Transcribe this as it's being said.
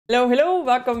Hello, hello,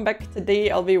 welcome back. Today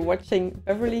I'll be watching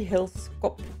Beverly Hills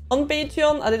Cop. On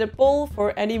Patreon, I did a poll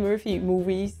for Eddie Murphy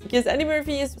movies because Eddie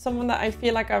Murphy is someone that I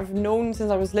feel like I've known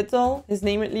since I was little, his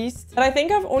name at least. And I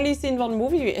think I've only seen one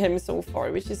movie with him so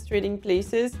far, which is Trading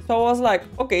Places. So I was like,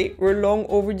 okay, we're long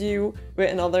overdue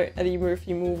with another Eddie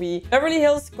Murphy movie. Beverly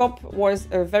Hills Cop was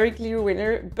a very clear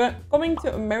winner, but Coming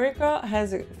to America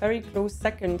has a very close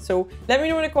second. So let me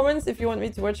know in the comments if you want me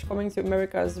to watch Coming to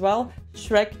America as well.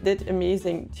 Shrek did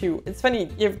amazing too. It's funny,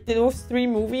 you have those three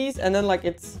movies and then like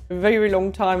it's a very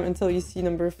long time until you see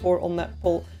number 4 on that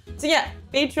poll. So yeah,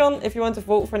 Patreon, if you want to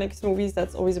vote for next movies,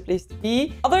 that's always a place to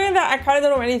be. Other than that, I kind of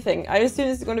don't know anything. I assume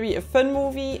it's going to be a fun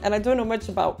movie, and I don't know much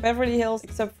about Beverly Hills,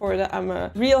 except for that I'm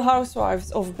a Real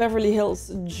Housewives of Beverly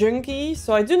Hills junkie.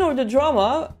 So I do know the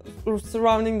drama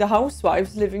surrounding the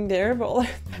housewives living there, but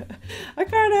I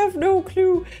kind of have no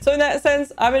clue. So in that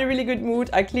sense, I'm in a really good mood.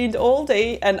 I cleaned all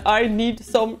day, and I need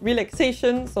some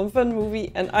relaxation, some fun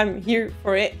movie, and I'm here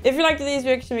for it. If you like today's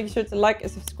reaction, make sure to like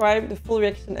and subscribe. The full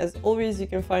reaction, as always, you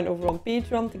can find over on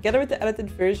Patreon together with the edited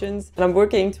versions, and I'm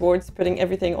working towards putting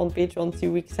everything on Patreon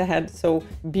 2 weeks ahead, so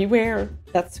beware,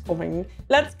 that's coming.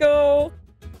 Let's go.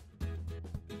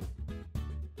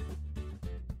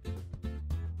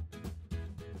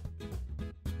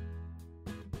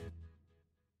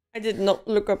 I did not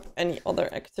look up any other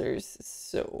actors,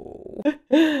 so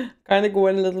kind of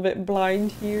going a little bit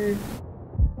blind here.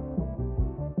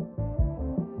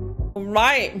 All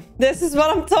right, this is what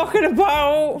I'm talking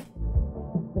about.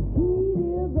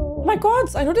 Oh my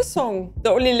god, I know this song.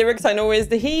 The only lyrics I know is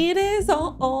the heat is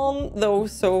on though,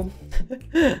 so.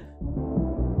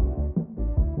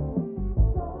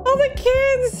 Oh, the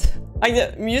kids! Like,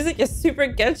 the music is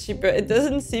super catchy, but it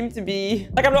doesn't seem to be...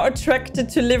 Like, I'm not attracted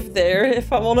to live there,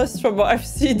 if I'm honest, from what I've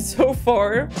seen so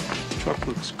far. The truck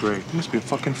looks great. There must be a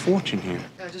fucking fortune here.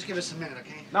 Just give us a minute,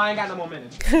 okay? No, I ain't got no more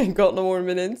minutes. I ain't got no more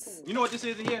minutes. You know what this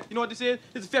is in here? You know what this is?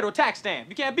 This is a federal tax stamp.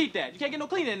 You can't beat that. You can't get no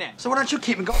cleaner than that. So why don't you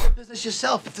keep and go to business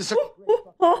yourself if this is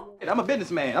I'm a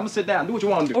businessman. I'm gonna sit down. Do what you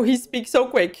want to do. Oh, he speaks so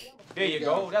quick. Here you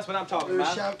go. That's what I'm talking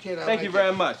about. Shout, kid, I Thank like you it.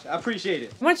 very much. I appreciate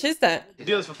it. How much is that? The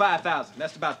deal is for $5,000.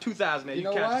 That's about $2,000 there. You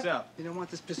know can count what? yourself. You know what?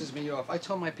 This pisses me off. I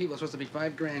told my people it's supposed to be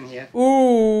 $5 grand here.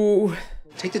 Ooh.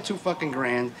 Take the $2 fucking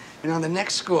grand, and on the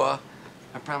next score,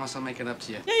 I promise I'll make it up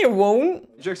to you. Yeah, you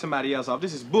won't. Jerk somebody else off.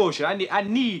 This is bullshit. I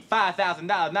need $5,000,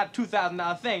 not a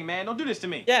 $2,000 thing, man. Don't do this to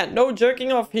me. Yeah, no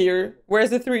jerking off here. Where's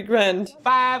the 3 grand?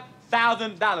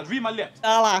 $5,000. Read my lips.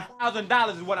 Dollar.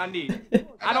 $1,000 is what I need.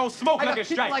 I don't smoke I got liquor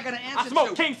people straight. I gotta answer I smoke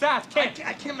to. king size cake.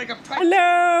 I can't make a price.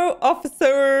 Hello,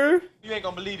 officer. You ain't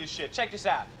gonna believe this shit. Check this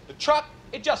out. The truck,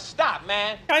 it just stopped,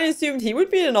 man. I assumed he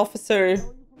would be an officer.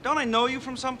 Don't I know you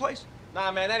from someplace?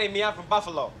 Nah, man, that ain't me. I'm from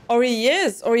Buffalo. Or he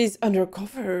is, or he's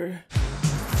undercover.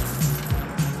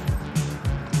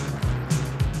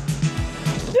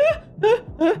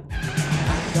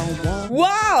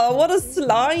 Wow, what a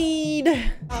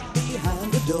slide!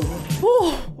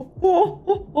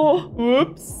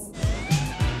 Whoops.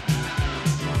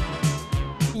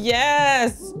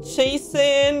 Yes,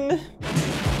 chasing.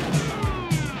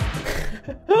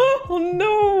 Oh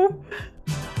no.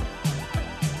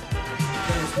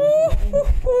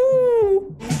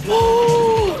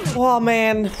 Oh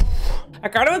man, I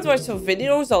kind of want to watch some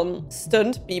videos on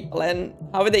stunt people and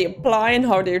how they apply and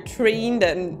how they're trained,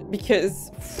 and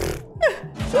because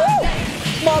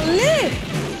Molly,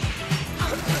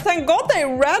 thank god they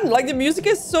ran. Like, the music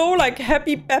is so like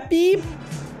happy peppy.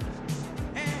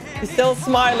 He's still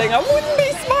smiling. I wouldn't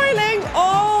be smiling.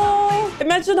 Oh,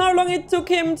 imagine how long it took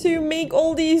him to make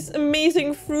all these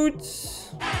amazing fruits.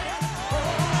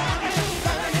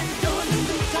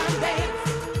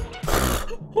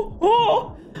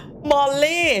 Oh,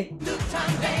 Molly!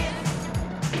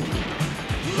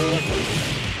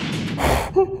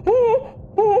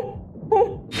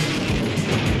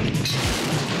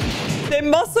 They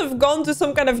must have gone to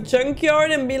some kind of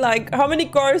junkyard and be like, how many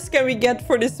cars can we get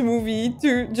for this movie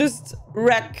to just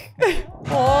wreck?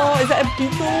 Oh, is that a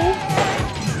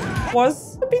beetle?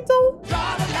 Was a beetle?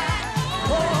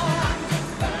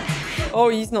 Oh,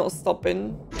 he's not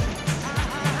stopping.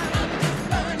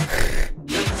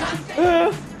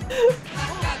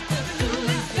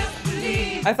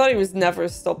 I thought he was never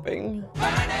stopping.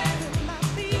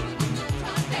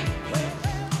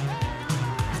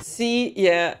 See?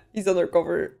 Yeah, he's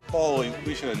undercover. Holy,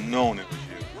 we should have known it was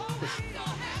you.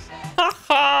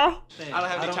 I don't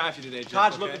have any time for you today, Jeff.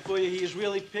 Todd's okay? looking for you. He is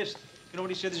really pissed. You know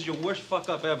what he said? This is your worst fuck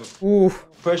up ever. Ooh.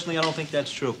 Personally, I don't think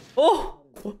that's true. Oh,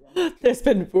 there's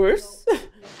been worse.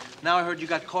 Now I heard you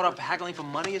got caught up haggling for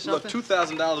money or something? Look,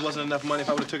 $2,000 wasn't enough money if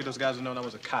I would have took it. Those guys would have known I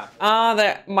was a cop. Ah,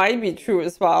 that might be true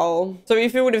as well. So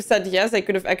if you would have said yes, I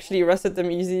could have actually arrested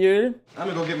them easier. I'm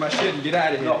gonna go get my shit and get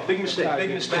out of here. No, big mistake, big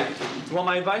mistake. You want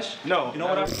my advice? No. You know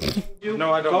what I'm you?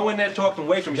 No, I don't. Go in there, talk, and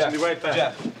wait for me. She'll be right back.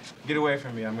 Jeff, get away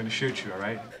from me. I'm gonna shoot you, all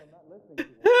right?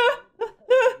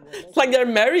 It's like they're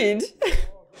married.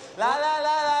 La la la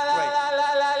la la la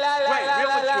la la la la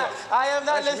la la. I am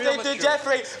not listening to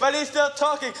Jeffrey, but he's still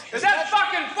talking. Is that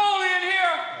fucking Foley in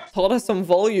here? Taught us some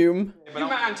volume. You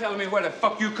mind telling me where the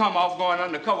fuck you come off going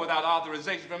undercover without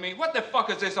authorization from me? What the fuck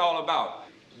is this all about?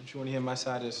 Don't you want to hear my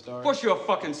side of the story? What's your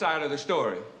fucking side of the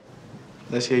story?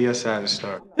 Let's hear your side of the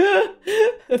story.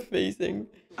 Amazing.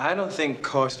 I don't think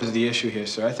cost is the issue here,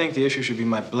 sir. I think the issue should be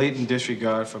my blatant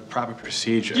disregard for proper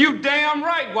procedure. You damn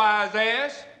right, wise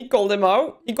ass. He called him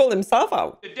out. He called himself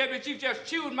out. The deputy chief just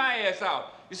chewed my ass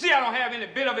out. You see I don't have any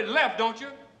bit of it left, don't you?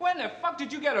 Where in the fuck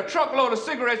did you get a truckload of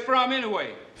cigarettes from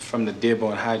anyway? From the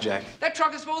Dearborn hijack. That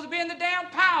truck is supposed to be in the damn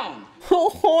pound.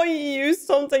 Oh, he used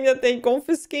something that they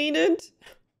confiscated.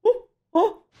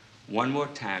 One more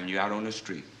time, you out on the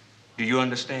street. Do you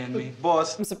understand me?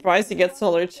 Boss, I'm surprised he gets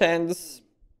another chance.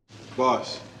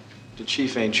 boss, the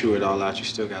chief ain't chew it all out. You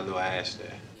still got a little ass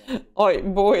there. Oh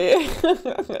boy.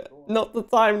 Not the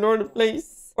time nor the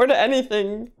place. Or the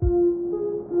anything.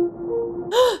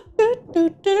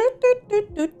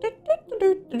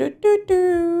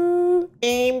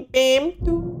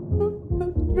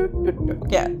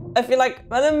 Okay, I feel like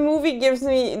when a movie gives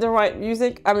me the right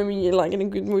music, I'm immediately like in a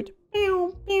good mood.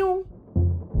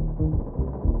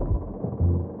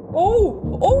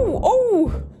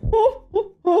 Oh!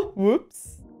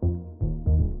 Whoops.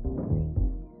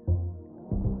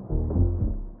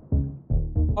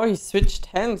 Oh, he switched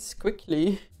hands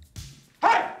quickly.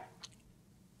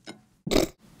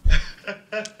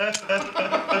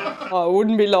 Oh, I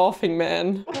wouldn't be laughing,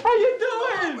 man. How you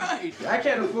doing? Right. I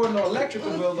can't afford no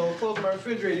electrical bill though. Close my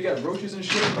refrigerator. You got roaches and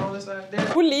shit and all this out there.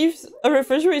 Who leaves a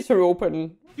refrigerator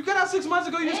open? You got out 6 months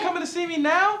ago. You just coming to see me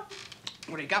now?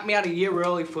 Well, they got me out a year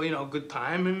early for, you know, a good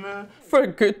time and, For a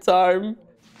good time.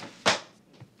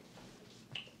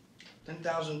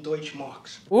 10,000 Deutsche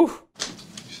Marks. Ooh.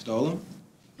 You stole them?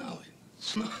 No,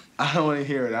 it's not. I don't want to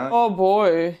hear it. Oh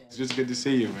boy. It's just good to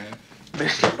see you, man.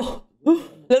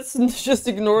 Let's just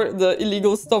ignore the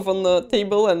illegal stuff on the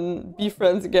table and be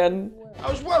friends again. I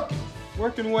was working.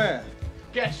 Working where?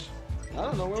 Guess. I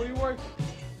don't know. Where were you working?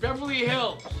 Beverly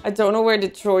Hills. I don't know where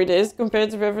Detroit is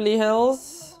compared to Beverly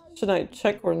Hills. Should I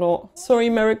check or not? Sorry,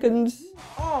 Americans.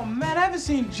 Oh, man, I haven't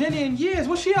seen Jenny in years.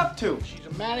 What's she up to? She's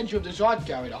a manager of this art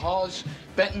gallery, the Hollis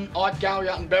Benton Art Gallery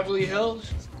out in Beverly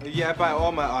Hills. Yeah, I buy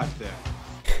all my art there.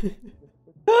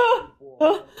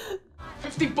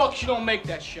 $50 you don't make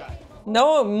that shot.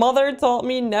 No, mother taught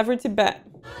me never to bet.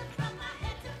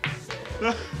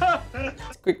 It's a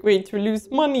quick way to lose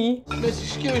money. Miss,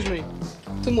 excuse me.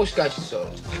 Too much scotch and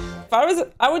soda.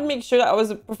 If I would make sure that I was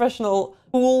a professional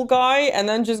pool guy and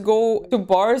then just go to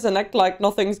bars and act like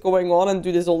nothing's going on and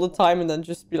do this all the time and then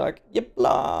just be like, yep,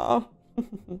 blah.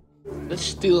 Let's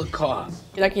steal a car.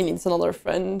 Feel like he needs another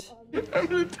friend.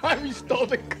 Remember the time you stole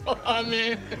the car,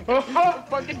 man?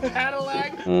 Fucking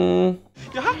Cadillac? Yo,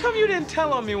 how come you didn't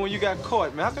tell on me when you got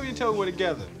caught, man? How come you didn't tell we were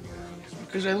together?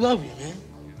 Because I love you, man.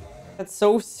 That's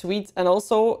so sweet, and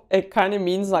also it kind of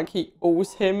means like he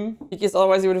owes him, because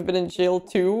otherwise he would have been in jail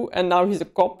too, and now he's a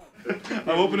cop. I'm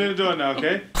opening the door now,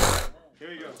 okay? Here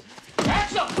we go.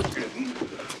 Axel!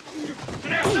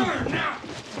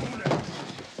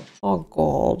 Oh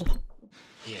god.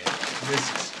 Yeah, this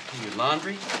is your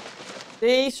laundry.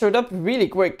 They showed up really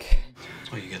quick.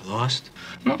 Oh, you get lost?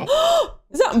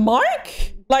 Is that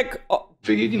Mike? Like,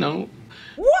 Figured, you know.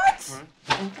 what?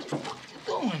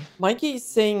 Going. Mikey is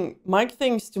saying Mike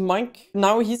things to Mike.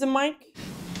 Now he's a Mike?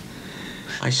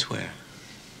 I swear.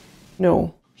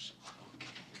 No.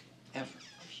 Ever.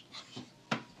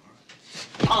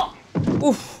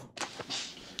 Oof.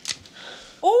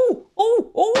 Oh,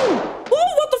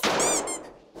 what the f-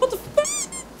 What the f-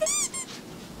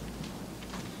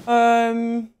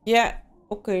 yeah,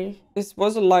 okay. This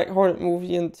was a light-hearted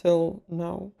movie until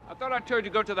now. I thought I told you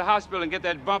to go to the hospital and get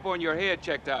that bump on your head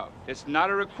checked out. It's not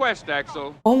a request,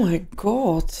 Axel. Oh my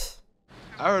god.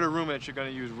 I heard a rumor that you're gonna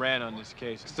use Rand on this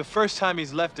case. It's the first time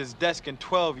he's left his desk in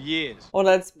 12 years. Oh,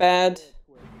 that's bad.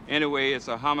 Anyway, it's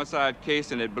a homicide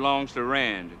case and it belongs to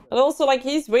Rand. And also, like,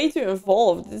 he's way too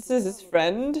involved. This is his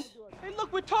friend. Hey,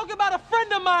 look, we're talking about a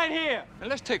friend of mine here. And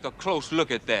let's take a close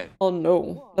look at that. Oh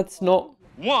no, let's not.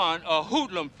 1, a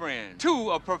hoodlum friend.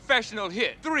 2, a professional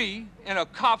hit. 3, in a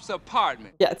cop's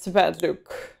apartment. Yeah, it's a bad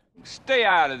look. Stay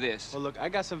out of this. Well, look, I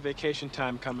got some vacation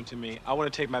time coming to me. I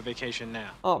want to take my vacation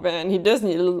now. Oh man, he does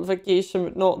need a little vacation,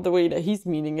 but not the way that he's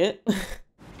meaning it.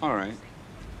 All right.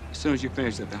 As soon as you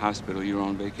finish at the hospital, you're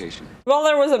on vacation. Well,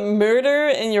 there was a murder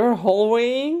in your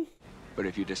hallway. But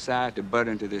if you decide to butt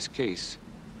into this case,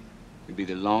 it'll be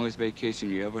the longest vacation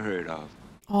you ever heard of.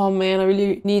 Oh man, I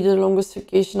really need the longest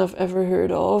vacation I've ever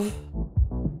heard of.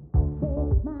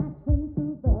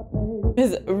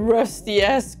 His rusty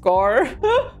ass car.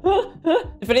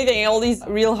 If anything, all these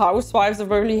Real Housewives of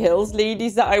Beverly Hills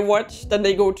ladies that I watch, then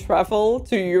they go travel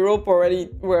to Europe or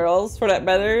anywhere else for that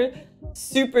matter.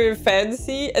 Super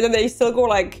fancy, and then they still go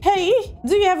like, hey,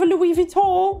 do you have a Louis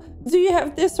Vuitton? Do you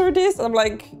have this or this? And I'm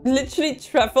like, literally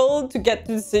travel to get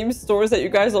to the same stores that you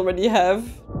guys already have.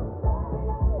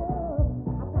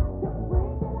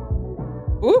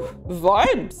 Ooh,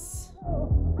 vibes.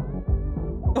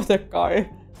 Oh, that guy.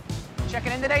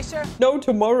 Checking in today, sir? No,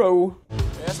 tomorrow. Yeah,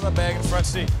 that's my bag in the front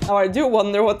seat. Now I do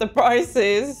wonder what the price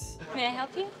is. May I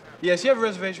help you? Yes, you have a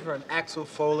reservation for an Axel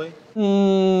Foley?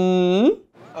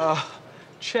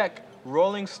 Check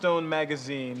Rolling Stone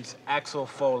magazine's Axel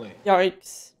Foley.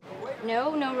 Yikes.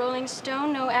 No Rolling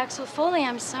Stone, no Axel Foley.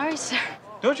 I'm sorry, sir.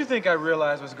 Don't you think I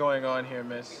realize what's going on here,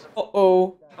 miss?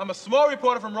 Uh-oh. I'm a small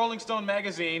reporter from Rolling Stone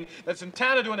magazine that's in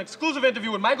town to do an exclusive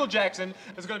interview with Michael Jackson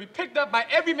that's going to be picked up by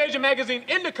every major magazine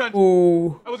in the country.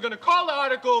 Ooh. I was going to call the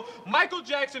article, Michael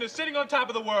Jackson is sitting on top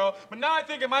of the world, but now I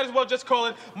think I might as well just call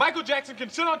it, Michael Jackson can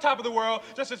sit on top of the world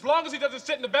just as long as he doesn't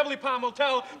sit in the Beverly Palm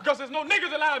Hotel because there's no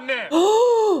niggas allowed in there.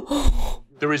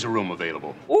 There is a room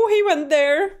available. Oh, he went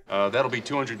there. That'll be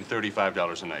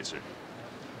 $235 a night, sir.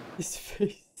 His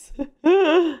face.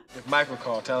 If Michael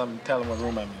called, tell him what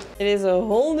room I'm in. It is a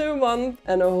whole new month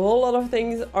and a whole lot of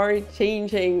things are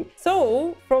changing.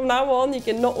 So from now on, you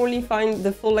can not only find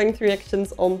the full-length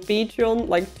reactions on Patreon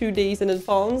like 2 days in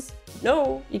advance.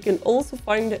 No, you can also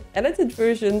find the edited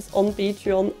versions on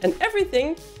Patreon and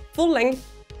everything full-length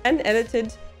and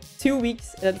edited 2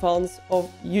 weeks in advance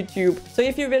of YouTube. So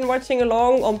if you've been watching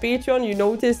along on Patreon, you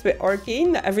noticed with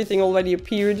Arcane that everything already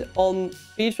appeared on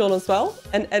Patreon as well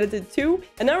and edited too.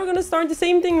 And now we're gonna start the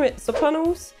same thing with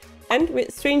Sopranos and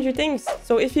with Stranger Things.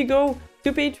 So if you go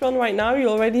to Patreon right now, you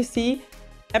already see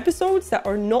episodes that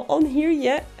are not on here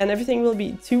yet, and everything will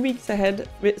be 2 weeks ahead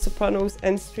with Sopranos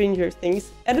and Stranger Things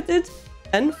edited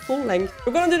and full length.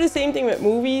 We're gonna do the same thing with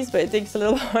movies, but it takes a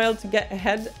little while to get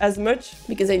ahead as much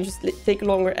because they just take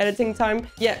longer editing time.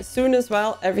 Yeah, soon as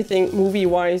well, everything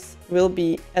movie-wise will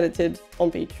be edited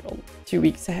on Patreon 2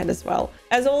 weeks ahead as well.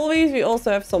 As always, we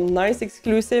also have some nice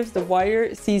exclusives. The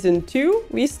Wire Season 2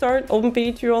 we start on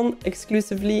Patreon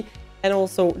exclusively, and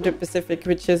also The Pacific,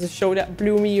 which is a show that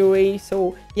blew me away.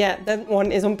 So yeah, that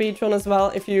one is on Patreon as well.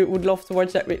 If you would love to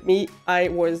watch that with me, I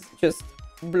was just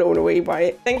blown away by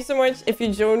it. Thank you so much if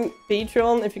you join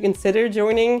Patreon, if you consider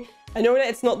joining. I know that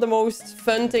it's not the most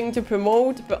fun thing to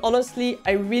promote, but honestly,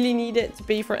 I really need it to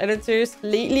pay for editors.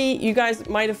 Lately, you guys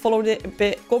might have followed it a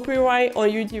bit. Copyright on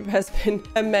YouTube has been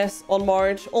a mess on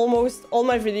March. Almost all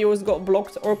my videos got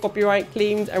blocked or copyright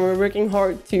claimed, and we're working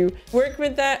hard to work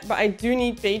with that. But I do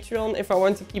need Patreon if I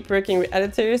want to keep working with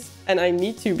editors, and I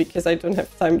need to because I don't have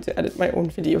time to edit my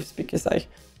own videos because I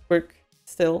work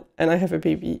still and I have a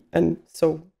baby, and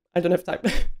so I don't have time.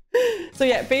 So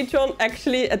yeah, Patreon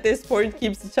actually at this point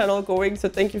keeps the channel going, so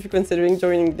thank you for considering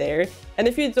joining there. And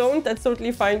if you don't, that's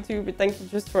totally fine too, but thank you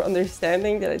just for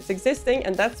understanding that it's existing,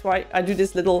 and that's why I do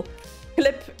this little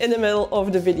clip in the middle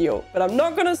of the video. But I'm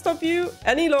not gonna stop you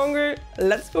any longer.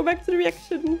 Let's go back to the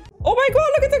reaction. Oh my god,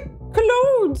 look at the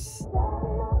clothes!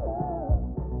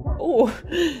 Oh,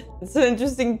 it's an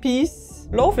interesting piece.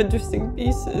 Love interesting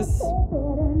pieces.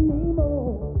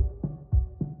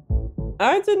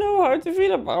 I don't know how to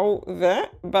feel about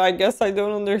that, but I guess I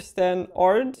don't understand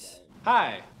art.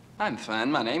 Hi. I'm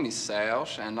fine. My name is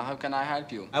Serge, and how can I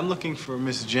help you? I'm looking for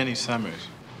Miss Jenny Summers.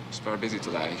 She's very busy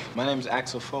today. My name's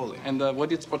Axel Foley. And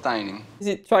what is pertaining? Is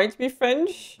it trying to be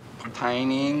French?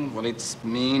 Pertaining, what it's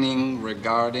meaning,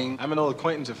 regarding? I'm an old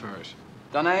acquaintance of hers.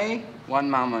 Danae,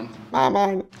 one moment.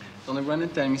 Mama. Danae Brennan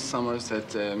tell me Summers that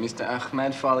Mr.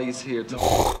 Ahmed Foley is here to...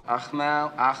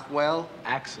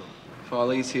 Axel.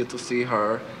 Foley is here to see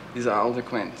her. These are old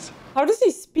acquaintances. How does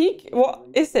he speak? What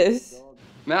is this?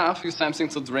 May I offer you something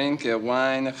to drink? A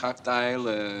wine, a cocktail?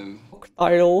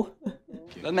 Cocktail.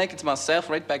 I'll make it myself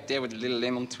right back there with a little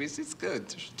lemon twist. It's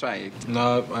good. You should try it.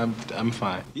 No, I'm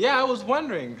fine. Yeah, I was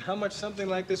wondering how much something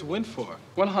like this went for.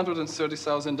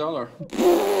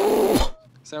 $130,000.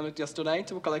 Sold it yesterday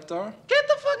to a collector. Get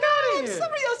the fuck out of here!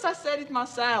 Serious, I said it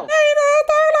myself.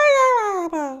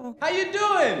 How you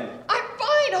doing? I'm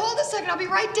fine. Hold a second. I'll be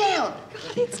right down.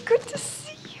 God, it's good to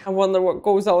see you. I wonder what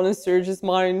goes on in Serge's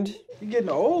mind. You're getting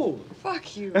old.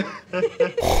 Fuck you. What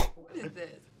is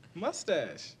this?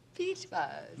 Mustache. Peach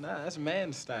fuzz. Nah, that's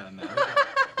man style now.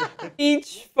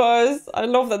 Peach fuzz. I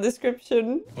love that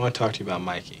description. I want to talk to you about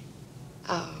Mikey.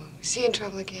 Oh, is he in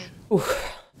trouble again?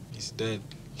 Oof. He's dead.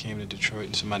 He came to Detroit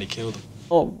and somebody killed him.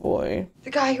 Oh boy.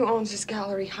 The guy who owns this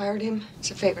gallery hired him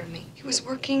as a favor to me. He was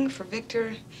working for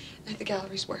Victor at the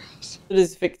gallery's warehouse.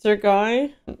 This Victor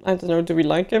guy, I don't know, do we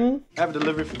like him? I have a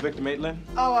delivery for Victor Maitland.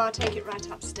 Oh, I'll take it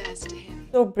right upstairs to him.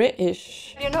 So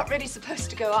British. You're not really supposed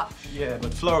to go up. Yeah,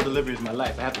 but floral delivery is my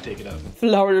life. I have to take it up.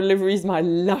 Flower delivery is my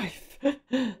life.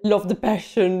 Love the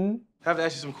passion. I have to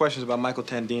ask you some questions about Michael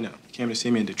Tandino. He came to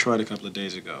see me in Detroit a couple of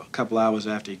days ago. A couple hours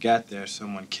after he got there,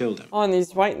 someone killed him. Oh, and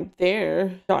he's right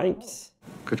there. Yikes.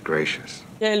 Good gracious.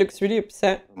 Yeah, he looks really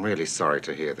upset. I'm really sorry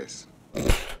to hear this.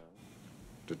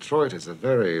 Detroit is a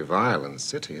very violent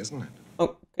city, isn't it?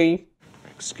 Okay.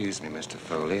 Excuse me, Mr.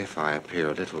 Foley, if I appear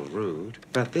a little rude,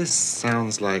 but this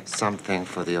sounds like something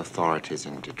for the authorities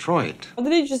in Detroit. What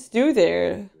did he just do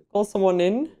there? Call someone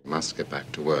in? Must get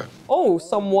back to work. Oh,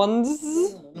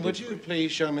 someone's. Would you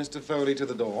please show Mr. Foley to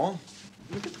the door?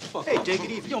 Get the fuck off. Take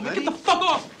it easy. Yo, man, get the fuck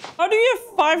off! How do you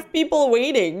have 5 people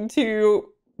waiting to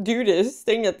do this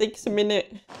thing that takes a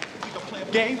minute?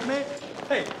 Games, man?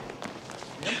 Hey,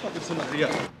 I'm fucking somebody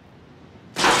else.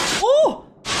 Oh!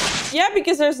 Yeah,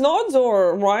 because there's no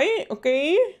door, right?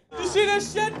 Okay. You see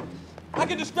this shit? I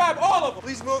can describe all of them.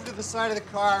 Please move to the side of the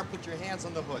car and put your hands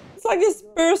on the hood. It's like his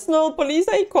personal police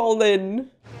I called in.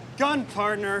 Gun,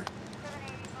 partner.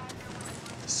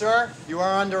 Sir, you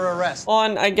are under arrest. Oh,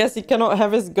 and I guess he cannot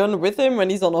have his gun with him when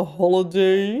he's on a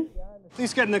holiday.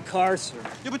 Please get in the car, sir.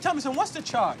 Yeah, but tell me, son, what's the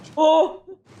charge? Oh!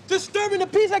 Disturbing the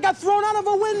peace. I got thrown out of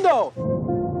a window.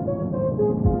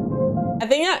 I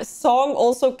think that song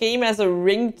also came as a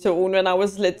ringtone when I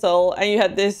was little, and you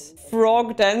had this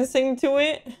frog dancing to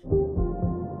it.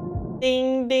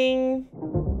 Ding, ding.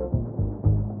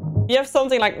 We have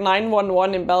something like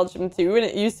 911 in Belgium too, and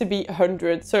it used to be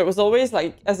 100. So it was always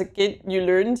like, as a kid, you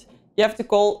learned you have to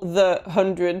call the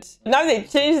 100. Now they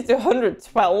changed it to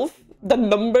 112, the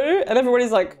number, and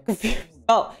everybody's like confused.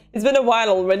 Well, it's been a while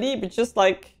already, but just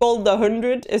like call the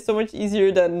 100 is so much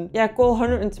easier than, yeah, call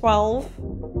 112.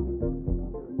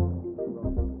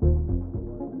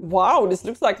 Wow, this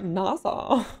looks like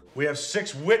NASA. We have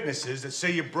 6 witnesses that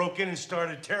say you broke in and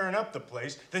started tearing up the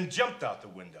place, then jumped out the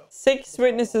window. 6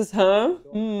 witnesses, huh?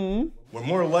 Hmm. We're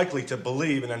more likely to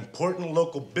believe an important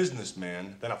local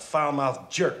businessman than a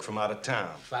foul-mouthed jerk from out of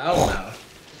town. Foul-mouthed?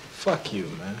 Fuck you,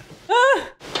 man. Ah!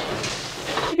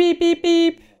 Beep, beep,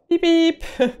 beep. Beep, beep.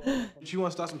 You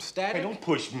want to start some static? Hey, don't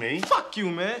push me. Fuck you,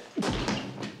 man.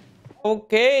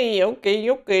 Okay, okay,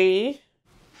 okay.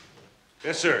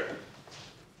 Yes, sir.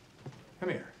 Come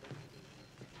here.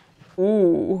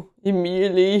 Ooh,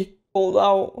 immediately pulled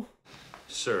out.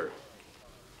 Sir,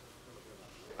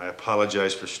 I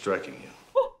apologize for striking you.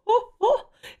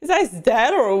 Is that his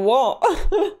dad or what?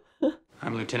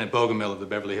 I'm Lieutenant Bogomil of the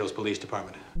Beverly Hills Police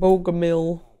Department.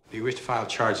 Bogomil. Do you wish to file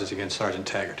charges against Sergeant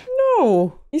Taggart?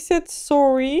 No, he said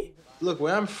sorry. Look,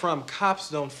 where I'm from, cops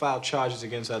don't file charges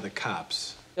against other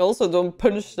cops. They also don't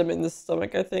punch them in the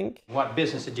stomach, I think. What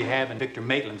business did you have in Victor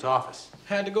Maitland's office?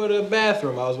 Had to go to the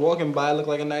bathroom. I was walking by, it looked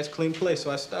like a nice, clean place,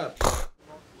 so I stopped.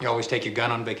 You always take your gun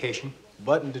on vacation?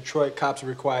 But in Detroit, cops are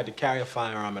required to carry a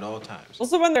firearm at all times.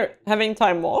 Also when they're having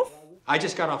time off? I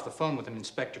just got off the phone with an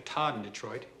Inspector Todd in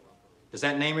Detroit. Does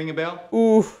that name ring a bell?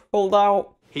 Ooh, pulled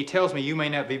out. He tells me you may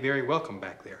not be very welcome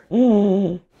back there.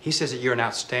 He says that you're an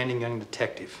outstanding young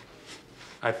detective.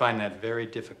 I find that very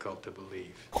difficult to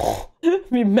believe.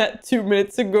 We met 2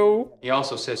 minutes ago. He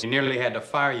also says he nearly had to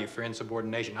fire you for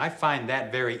insubordination. I find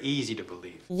that very easy to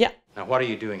believe. Yeah. Now, what are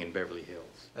you doing in Beverly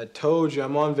Hills? I told you,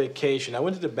 I'm on vacation. I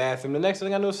went to the bathroom. The next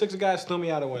thing I know, 6 guys threw me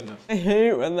out a window. I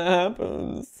hate when that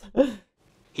happens.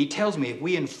 He tells me if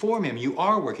we inform him you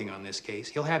are working on this case,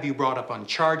 he'll have you brought up on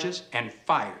charges and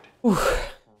fired.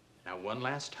 Now, one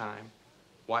last time,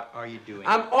 what are you doing?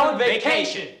 I'm on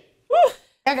vacation!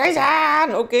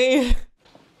 Okay.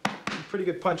 Pretty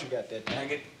good punch you got there,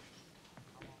 Taggart.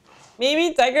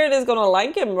 Maybe Taggart is gonna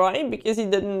like him, right? Because he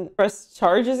didn't press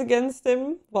charges against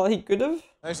him. Well, he could have.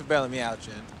 Thanks for bailing me out,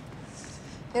 Jen.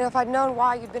 You know, if I'd known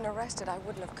why you'd been arrested, I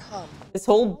wouldn't have come. This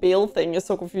whole bail thing is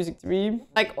so confusing to me.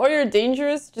 Like, oh, you're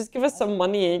dangerous, just give us some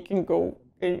money and you can go.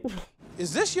 Okay.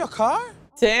 Is this your car?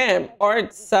 Damn,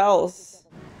 art sells.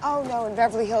 Oh, no, in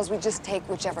Beverly Hills, we just take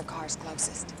whichever car's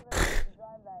closest.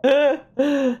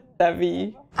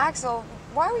 Savvy. Axel,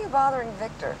 why were you bothering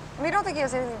Victor? I mean, you don't think he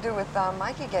has anything to do with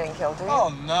Mikey getting killed, do you?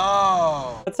 Oh,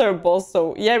 no. That's our boss,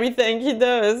 so yeah, we think he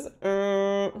does.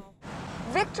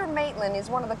 Victor Maitland is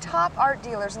one of the top art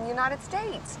dealers in the United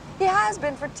States. He has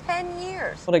been for 10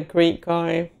 years. What a great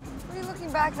guy. What are you looking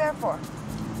back there for?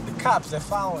 The cops, they're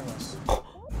following us.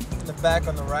 In the back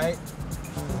on the right,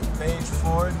 beige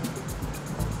Ford.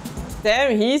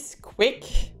 Damn, he's quick.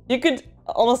 You could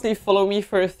honestly follow me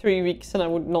for 3 weeks and I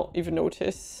would not even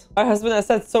notice. My husband has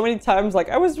said so many times, like,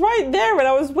 I was right there when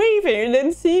I was waving and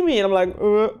didn't see me. And I'm like,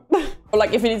 Or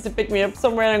like, if he needs to pick me up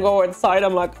somewhere and I go outside,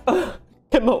 I'm like,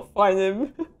 cannot find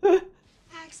him.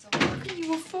 Axel, how can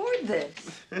you afford this?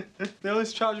 They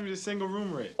always charge me the single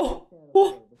room rate. Oh.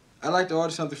 I'd like to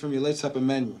order something from your late supper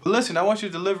menu. But listen, I want you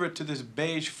to deliver it to this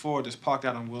beige Ford that's parked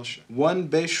out on Wilshire. 1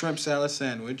 beige shrimp salad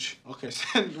sandwich. Okay,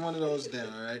 send one of those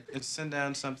down, all right? And send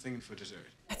down something for dessert.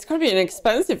 It's gonna be an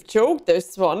expensive joke,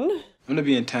 this one. I'm gonna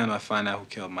be in town when I find out who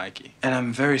killed Mikey. And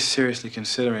I'm very seriously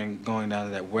considering going down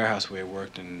to that warehouse where he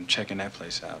worked and checking that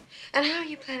place out. And how are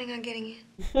you planning on getting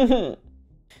in?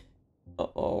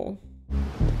 Uh-oh.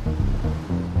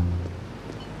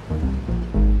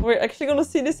 We're actually gonna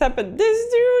see this happen.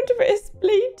 This dude with his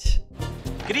plate.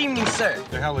 Good evening, sir.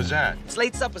 The hell is that? It's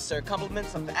late supper, sir.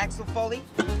 Compliments of the Axel Foley.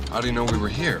 How do you know we were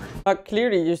here?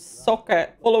 Clearly you suck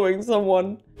at following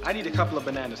someone. I need a couple of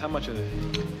bananas. How much are they?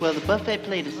 Well, the buffet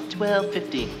plate is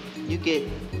 $12.50. You get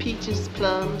peaches,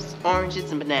 plums,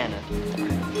 oranges, and banana.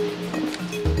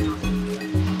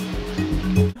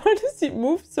 Why does he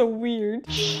move so weird?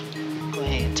 Shh. Go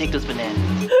ahead, take those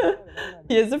bananas.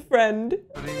 He has a friend.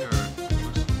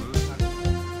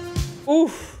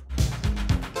 Oof.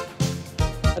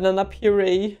 Banana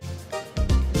puree.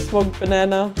 Smoked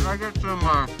banana. Can I get some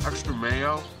extra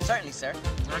mayo? Certainly, sir.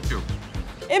 Thank you.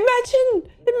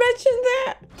 Imagine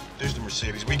that. There's the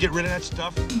Mercedes. We get rid of that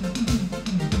stuff?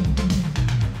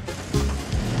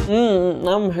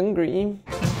 I'm hungry.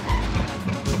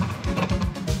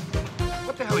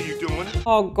 What the hell are you doing?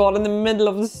 Oh God, in the middle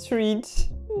of the street.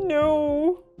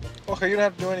 No. Okay, you don't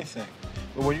have to do anything.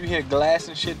 But when you hear glass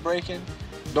and shit breaking,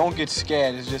 don't get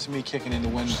scared. It's just me kicking in the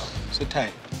window. Sit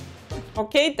tight.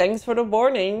 Okay, thanks for the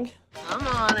warning. Come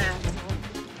on, Axel.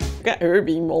 Look at her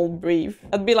being all brave.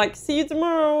 I'd be like, see you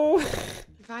tomorrow.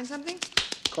 You find something?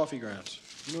 Coffee grounds.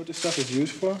 You know what this stuff is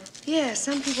used for? Yeah,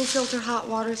 some people filter hot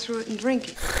water through it and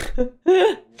drink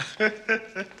it.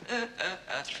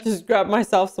 Just grab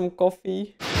myself some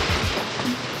coffee.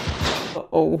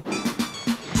 Uh-oh.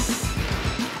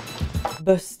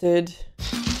 Busted.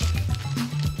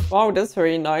 Wow, that's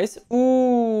very nice.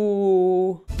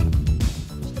 Ooh.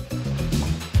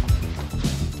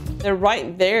 They're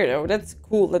right there though. That's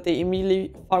cool that they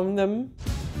immediately found them.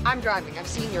 I'm driving. I've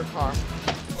seen your car.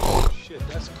 Shit,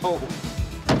 that's cold.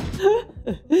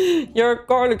 Your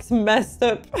car looks messed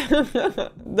up.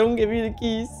 Don't give me the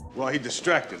keys. Well, he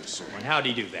distracted us, sir. And how'd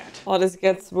he do that? Oh, this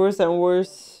gets worse and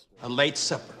worse. A late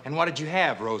supper. And what did you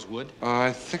have, Rosewood?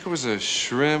 I think it was a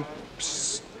shrimp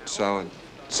salad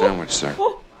sandwich, sir.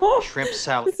 Shrimp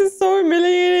salad. This is so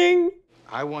humiliating.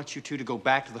 I want you two to go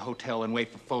back to the hotel and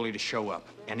wait for Foley to show up.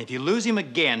 And if you lose him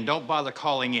again, don't bother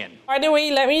calling in. By the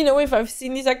way, let me know if I've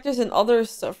seen these actors in other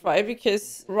stuff, right?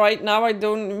 Because right now I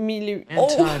don't immediately...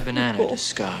 Anti-banana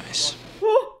disguise.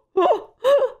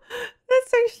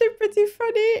 That's actually pretty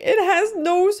funny. It has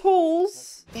nose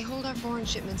holes. They hold our foreign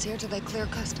shipments here till they clear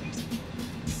customs.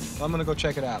 I'm gonna go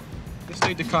check it out. Let's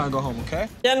take the car and go home, okay?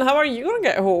 Yeah, and how are you gonna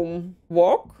get home?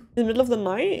 Walk? In the middle of the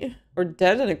night? Or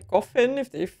dead in a coffin if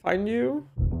they find you?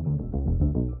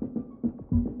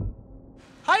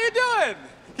 How you doing?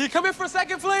 Can you come in for a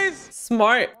second, please?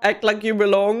 Smart. Act like you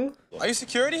belong. Are you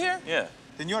security here? Yeah.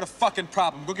 Then you're the fucking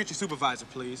problem. Go get your supervisor,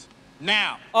 please.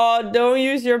 Now. Oh, don't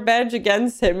use your badge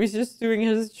against him. He's just doing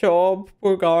his job.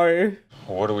 Poor guy.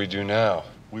 What do we do now?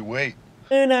 We wait.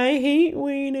 And I hate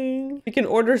waiting. We can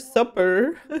order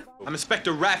supper. I'm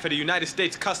Inspector Rafferty, United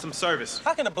States Customs Service.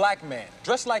 How can a black man,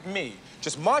 dressed like me,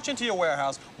 just march into your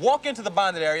warehouse, walk into the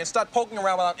bonded area, and start poking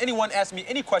around without anyone asking me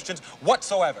any questions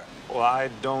whatsoever? Well, I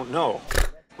don't know.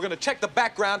 We're gonna check the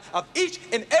background of each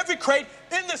and every crate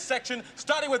in this section,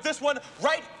 starting with this one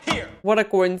right here. What a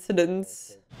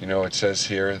coincidence. You know, it says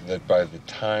here that by the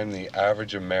time the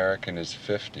average American is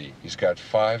 50, he's got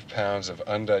 5 pounds of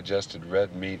undigested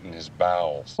red meat in his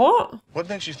bowels. What? What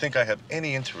makes you think I have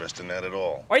any interest in that at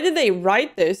all? Why did they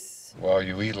write this? Well,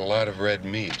 you eat a lot of red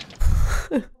meat.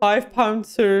 5 pounds,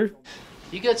 sir.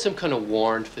 You got some kind of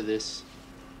warrant for this?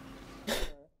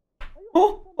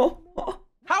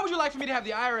 How would you like for me to have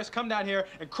the IRS come down here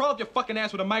and crawl up your fucking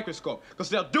ass with a microscope? Because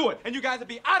they'll do it, and you guys will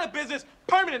be out of business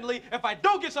permanently if I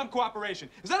don't get some cooperation.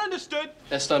 Is that understood?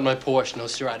 That's not my Porsche. No,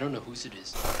 sir, I don't know whose it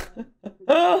is.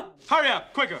 Hurry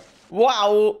up, quicker.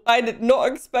 Wow, I did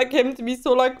not expect him to be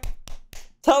so, like,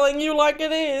 telling you like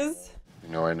it is.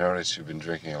 You know, I noticed you've been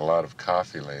drinking a lot of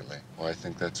coffee lately. Well, I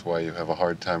think that's why you have a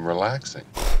hard time relaxing.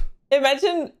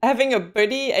 Imagine having a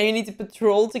buddy and you need to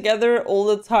patrol together all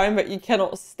the time, but you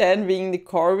cannot stand being in the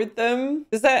car with them.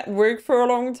 Does that work for a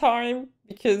long time?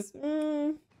 Because,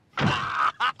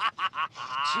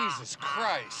 Jesus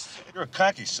Christ. You're a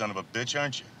cocky son of a bitch,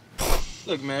 aren't you?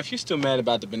 Look, man, if you're still mad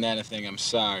about the banana thing, I'm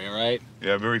sorry, all right?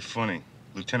 Yeah, very funny.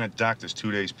 Lieutenant Doctor's 2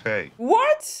 days' pay.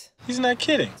 What? He's not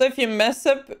kidding. So if you mess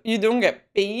up, you don't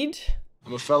get paid?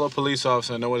 I'm a fellow police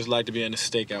officer. I know what it's like to be on a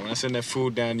stakeout. When I send that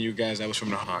food down to you guys, that was from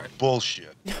the heart.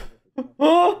 Bullshit.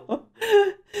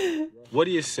 What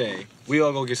do you say? We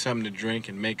all go get something to drink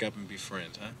and make up and be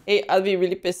friends, huh? Hey, I'd be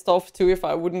really pissed off too if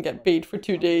I wouldn't get paid for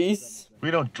 2 days. We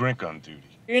don't drink on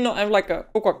duty. Do you not have like a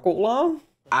Coca-Cola?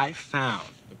 I found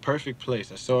the perfect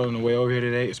place. I saw it on the way over here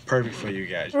today. It's perfect for you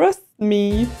guys. Trust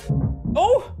me.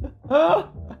 Oh!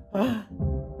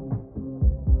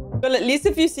 Well, at least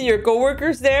if you see your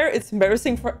coworkers there, it's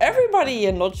embarrassing for everybody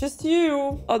and not just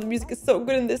you. Oh, the music is so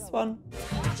good in this one.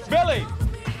 Billy!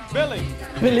 Billy!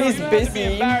 Billy's you don't busy. have to be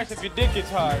embarrassed if your dick gets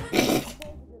hard.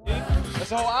 That's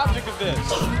the whole object of this.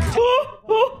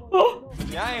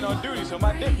 See, I ain't on duty, so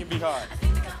my dick can be hard.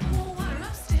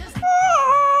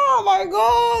 Oh my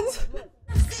god!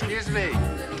 Excuse me.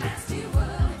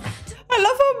 I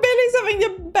love how Billy's having the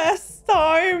best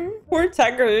time. Poor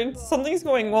Taggart. Something's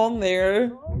going on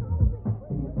there.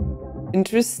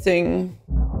 Interesting.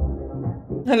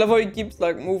 I love how he keeps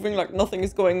like moving like nothing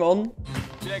is going on.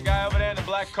 See that guy over there in the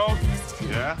black coat?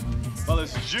 Yeah? Well,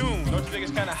 it's June. Don't you think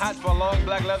it's kind of hot for a long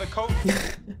black leather coat?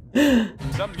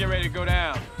 Something's getting ready to go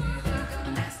down.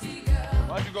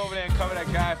 Why don't you go over there and cover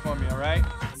that guy for me, all right?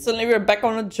 Suddenly we're back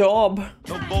on a job.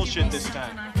 No bullshit this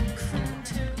time. I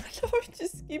love how he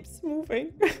just keeps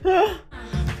moving. Philip!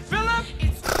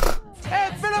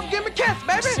 Hey, Philip, give me a kiss,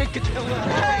 baby!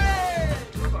 Hey!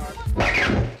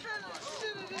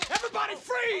 Everybody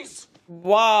freeze!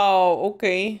 Wow,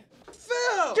 okay.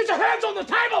 Phil! Get your hands on the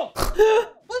table!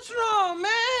 What's wrong,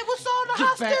 man? What's all the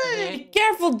hostility? Be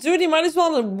careful, dude. He might as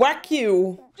well whack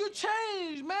you. You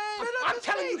changed, man. I'm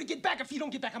telling you to get back. If you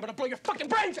don't get back, I'm gonna blow your fucking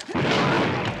brains out.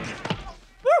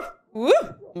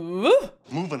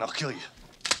 Move and I'll kill you.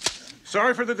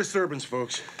 Sorry for the disturbance,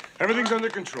 folks. Everything's under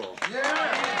control.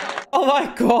 Yeah. Oh my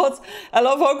god. I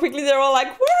love how quickly they're all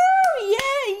like, woo! Yeah,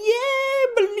 yeah,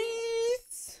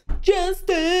 police!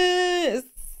 Justice!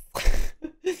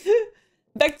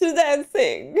 Back to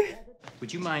dancing.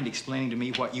 Would you mind explaining to me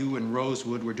what you and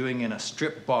Rosewood were doing in a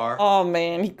strip bar? Oh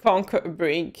man, he can't cut a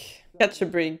break. Catch a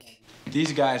break.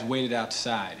 These guys waited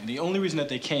outside, and the only reason that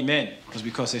they came in was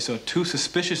because they saw two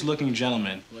suspicious-looking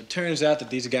gentlemen. Well, it turns out that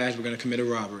these guys were going to commit a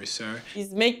robbery, sir.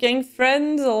 He's making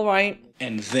friends, all right.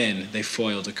 And then they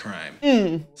foiled the crime.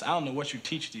 So I don't know what you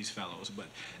teach these fellows, but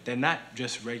they're not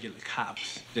just regular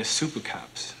cops. They're super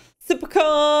cops. Super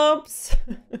cops!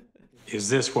 Is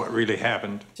this what really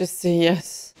happened? Just say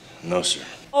yes. No, sir.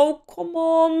 Oh, come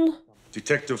on.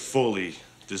 Detective Foley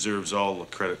deserves all the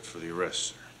credit for the arrest,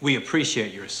 sir. We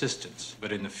appreciate your assistance,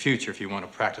 but in the future, if you want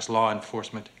to practice law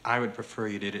enforcement, I would prefer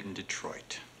you did it in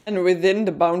Detroit. And within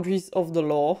the boundaries of the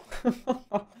law.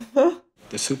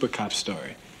 The super cop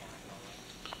story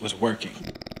was working.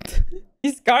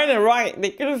 He's kind of right.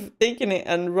 They could have taken it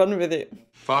and run with it.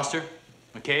 Foster,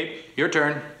 McCabe, your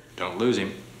turn. Don't lose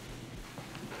him.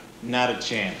 Not a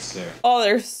chance, sir. Oh,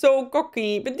 they're so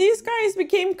cocky. But these guys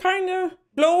became kind of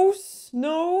close.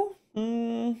 No?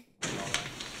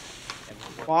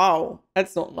 Wow,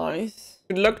 that's not nice.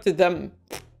 Good luck to them.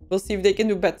 We'll see if they can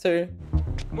do better.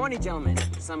 Morning, gentlemen.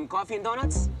 Some coffee and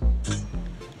donuts?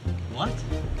 What?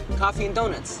 Coffee and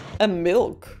donuts. And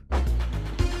milk.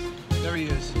 There he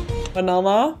is.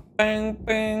 Banana. Bang,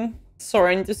 bang.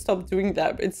 Sorry, I need to stop doing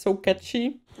that. It's so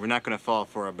catchy. We're not gonna fall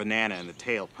for a banana in the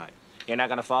tailpipe. You're not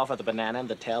gonna fall for the banana in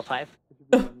the tailpipe?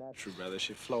 True, brother. It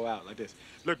should flow out like this.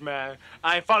 Look, man,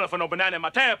 I ain't falling for no banana in my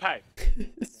tailpipe.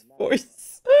 His voice.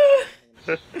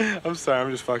 I'm sorry,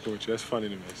 I'm just fucking with you. That's funny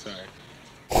to me, sorry.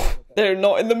 They're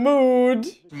not in the mood.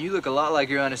 You look a lot like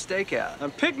you're on a stakeout.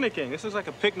 I'm picnicking. This is like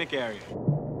a picnic area.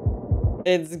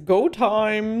 It's go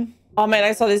time. Oh man,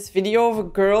 I saw this video of a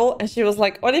girl and she was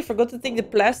like, oh, they forgot to take the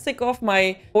plastic off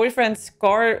my boyfriend's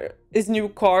car, his new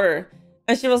car.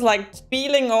 And she was like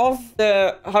peeling off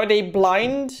how they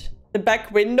blind the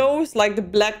back windows, like the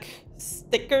black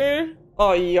sticker.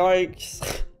 Oh,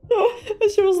 yikes.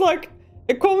 And she was like,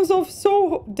 it comes off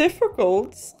so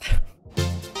difficult.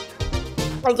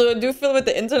 Although I do feel with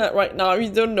the internet right now, you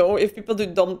don't know if people do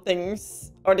dumb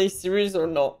things. Are they serious or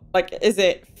not? Like, is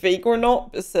it fake or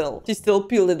not? But still, she still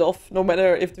peeled it off, no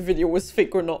matter if the video was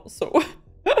fake or not, so.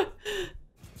 What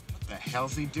the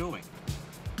hell's he doing?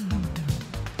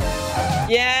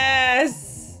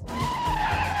 Yes!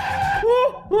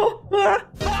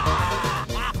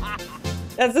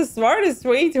 That's the smartest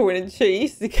way to win a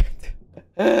chase.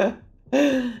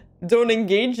 Don't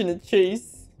engage in a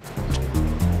chase.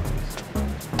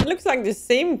 It looks like the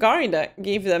same guy that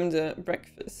gave them the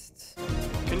breakfast.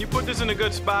 Can you put this in a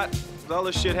good spot? All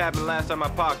this shit happened last time I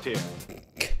parked here.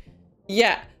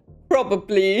 Yeah,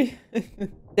 probably.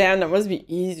 Damn, that must be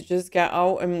easy to just get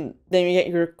out and then you get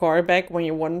your car back when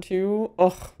you want to.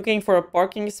 Ugh, looking for a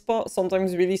parking spot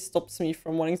sometimes really stops me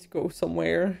from wanting to go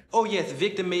somewhere. Oh yes,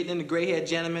 Victor Maitland, the gray-haired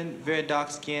gentleman, very dark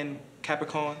skin,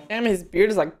 Capricorn. Damn, his beard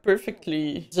is like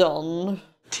perfectly done.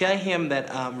 Tell him that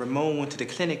Ramon went to the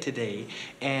clinic today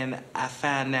and I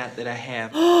found out that I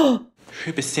have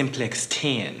herpes simplex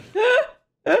 10.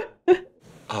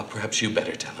 Perhaps you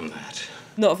better tell him that.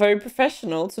 Not very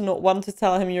professional to not want to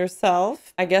tell him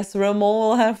yourself. I guess Ramon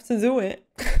will have to do it.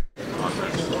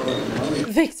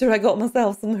 Victor, I got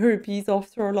myself some herpes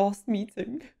after our last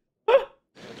meeting.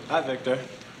 Hi, Victor.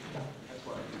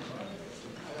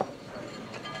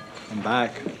 I'm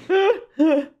back.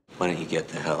 Why don't you get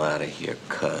the hell out of here,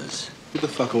 cuz? Get the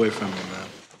fuck away from me, man.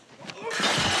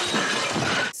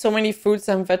 So many fruits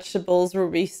and vegetables were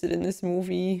wasted in this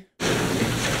movie.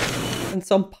 And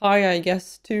some pie, I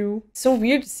guess, too. So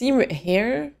weird to see him with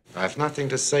hair. I have nothing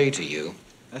to say to you.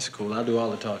 That's cool. I'll do all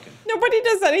the talking. Nobody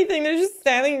does anything. They're just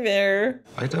standing there.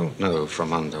 I don't know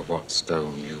from under what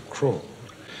stone you crawl,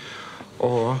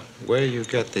 or where you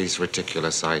get these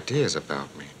ridiculous ideas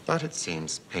about me. But it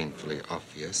seems painfully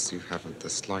obvious you haven't the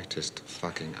slightest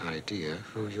fucking idea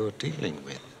who you're dealing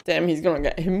with. Damn, he's gonna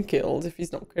get him killed if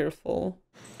he's not careful.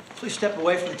 Please step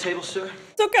away from the table, sir.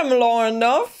 Took him long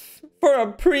enough for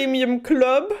a premium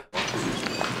club.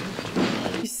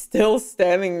 He's still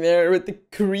standing there with the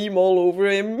cream all over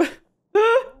him.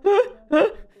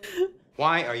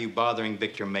 Why are you bothering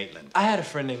Victor Maitland? I had a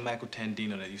friend named Michael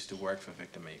Tandino that used to work for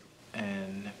Victor Maitland.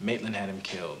 And Maitland had him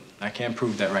killed. I can't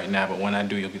prove that right now, but when I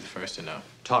do, you'll be the first to know.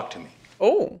 Talk to me.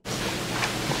 Oh.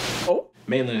 Oh?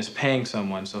 Maitland is paying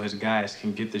someone so his guys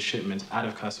can get the shipments out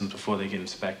of customs before they get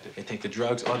inspected. They take the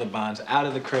drugs or the bonds out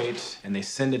of the crates and they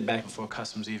send it back before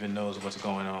customs even knows what's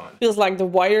going on. Feels like The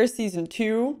Wire season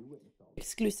 2.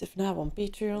 Exclusive now on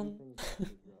Patreon.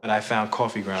 But I found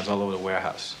coffee grounds all over the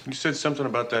warehouse. You said something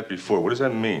about that before. What does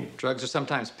that mean? Drugs are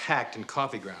sometimes packed in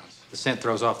coffee grounds. The scent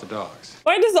throws off the dogs.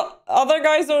 Why does the other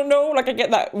guys don't know? Like, I get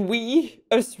that we,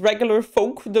 as regular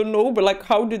folk, don't know, but like,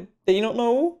 how did they not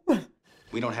know?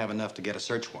 We don't have enough to get a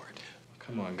search warrant.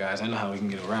 Come on, guys. I know how we can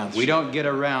get around this. We don't get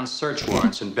around search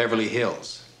warrants in Beverly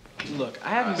Hills. Look,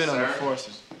 I haven't been on the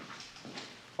forces.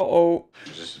 Uh-oh.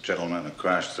 Is this the gentleman who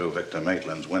crashed through Victor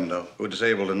Maitland's window? Who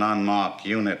disabled a non-marked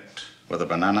unit with a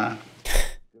banana?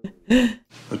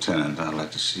 Lieutenant, I'd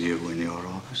like to see you in your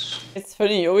office. It's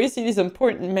funny, you always see these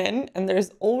important men, and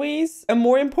there's always a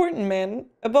more important man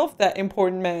above that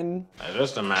important man. Is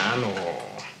this the man or...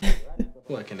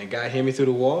 What, can the guy hear me through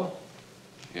the wall?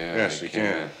 Yeah, yes, he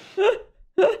can.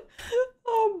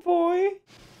 Oh, boy.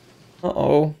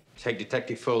 Uh-oh. Take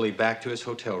Detective Foley back to his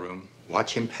hotel room,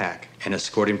 watch him pack, and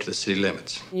escort him to the city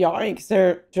limits. Yikes,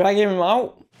 they're dragging him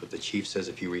out. But the chief says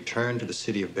if you return to the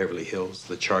city of Beverly Hills,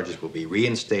 the charges will be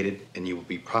reinstated and you will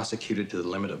be prosecuted to the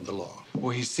limit of the law.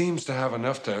 Well, he seems to have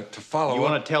enough to follow You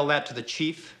up. want to tell that to the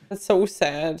chief? That's so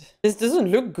sad. This doesn't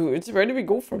look good. Where do we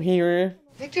go from here?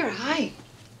 Victor, hi.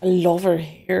 I love her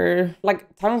hair.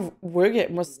 Like, time of work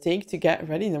it must take to get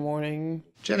ready in the morning.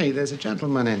 Jenny, there's a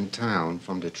gentleman in town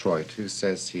from Detroit who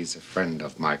says he's a friend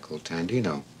of Michael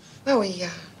Tandino. Well, we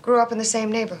grew up in the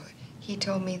same neighborhood. He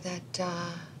told me that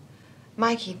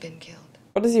Mikey'd been killed.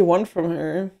 What does he want from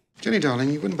her? Jenny, darling,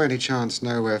 you wouldn't by any chance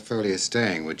know where Foley is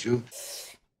staying, would you?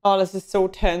 Oh, this is so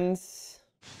tense.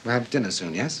 We'll have dinner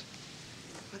soon, yes?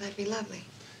 Well, that'd be lovely.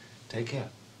 Take care.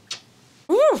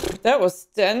 Oof, that was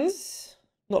tense.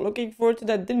 Not looking forward to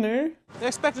that dinner. They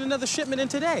expected another shipment in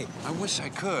today. I wish I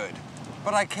could,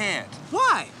 but I can't.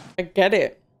 Why? I get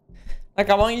it. Like,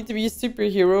 I want you to be a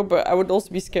superhero, but I would also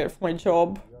be scared for my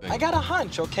job. I got a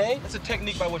hunch, okay? That's a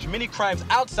technique by which many crimes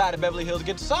outside of Beverly Hills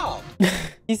get solved.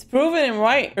 He's proven him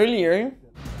right earlier.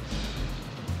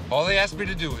 All they asked me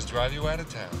to do was drive you out of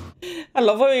town. I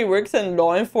love how he works in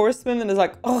law enforcement and is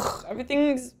like, ugh,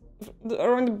 everything's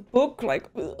around the book, like,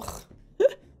 ugh.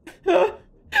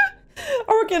 I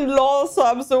work in law, so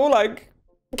I'm so like,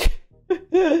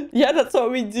 yeah, that's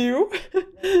what we do.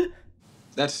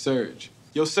 That's Serge.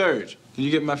 Yo, Serge, can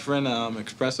you get my friend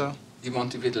espresso? You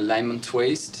want to get a lemon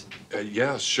twist?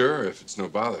 Yeah, sure, if it's no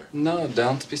bother. No,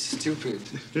 don't be stupid.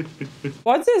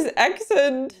 What's his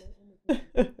accent?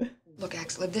 Look,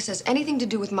 Axel, if this has anything to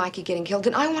do with Mikey getting killed,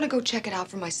 then I want to go check it out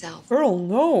for myself. Girl,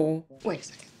 no. Wait a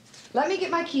second. Let me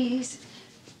get my keys,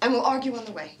 and we'll argue on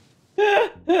the way.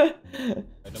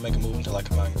 Don't make a move until I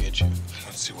come out and get you. I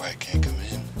don't see why I can't come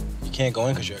in. You can't go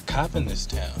in because you're a cop in this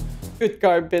town. Good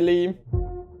guy, Billy.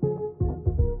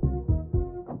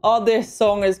 Oh, this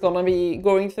song is gonna be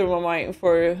going through my mind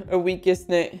for a week,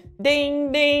 isn't it?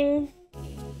 Ding, ding.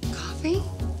 Coffee? Yeah,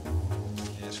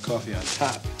 there's coffee on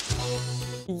top.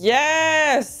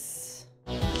 Yes!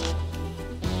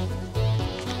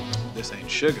 This ain't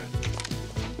sugar.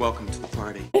 Welcome to the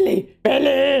party. Billy!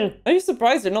 Billy! Are you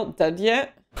surprised they're not dead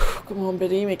yet? Come on,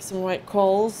 Billy, make some right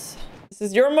calls. This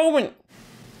is your moment.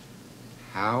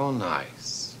 How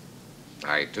nice.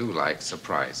 I do like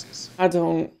surprises. I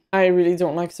don't. I really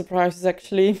don't like surprises,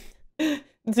 actually.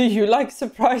 Do you like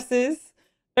surprises?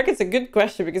 I think it's a good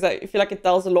question because I feel like it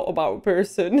tells a lot about a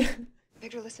person.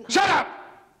 Victor, listen. Shut up!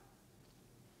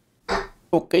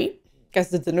 Okay.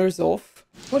 Guess the dinner's off.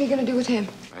 What are you going to do with him?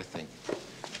 I think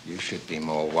you should be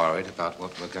more worried about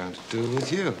what we're going to do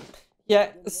with you. Yeah,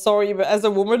 sorry, but as a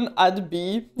woman, I'd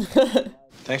be.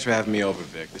 Thanks for having me over,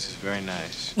 Vic. This is very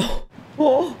nice.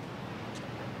 Oh.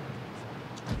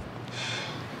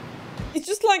 It's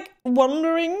just like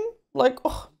wondering, like,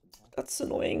 oh, that's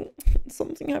annoying.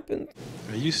 Something happened.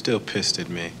 Are you still pissed at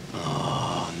me?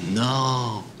 Oh,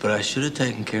 no. But I should have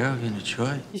taken care of you in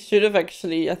Detroit. You should have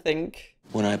actually, I think.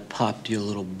 When I popped your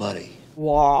little buddy.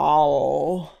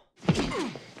 Wow.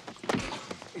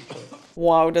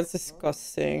 Wow, that's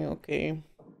disgusting. Okay.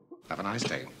 Have a nice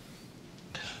day.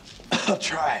 I'll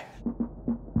try.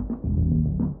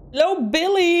 Hello,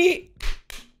 Billy.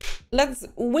 Let's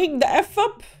wake the F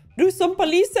up. Do some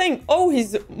policing. Oh,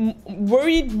 he's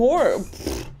worried more.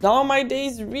 Now my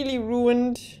day's really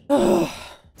ruined. Oh,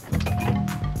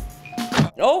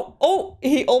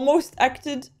 he almost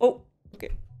acted. Oh,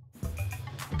 okay.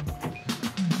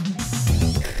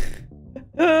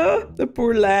 The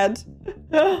poor lad.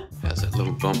 How's that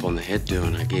little bump on the head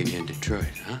doing I gave you in Detroit,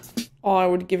 huh? Oh, I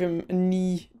would give him a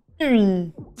knee.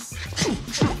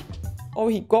 Oh,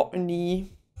 he got a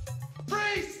knee.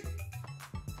 Freeze!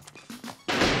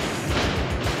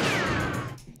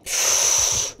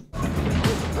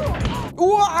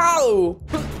 Wow!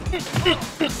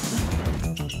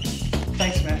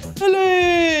 Thanks, man.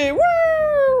 Billy!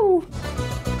 Woo!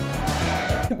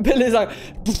 Billy's like...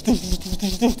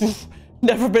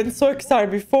 Never been so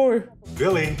excited before.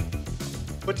 Billy,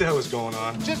 what the hell is going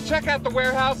on? Just check out the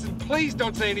warehouse and please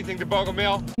don't say anything to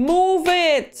Bogomil. Move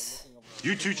it!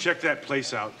 You two check that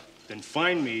place out, then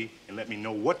find me and let me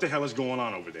know what the hell is going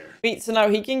on over there. Wait, so now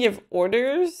he can give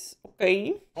orders?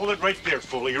 Okay. Hold it right there,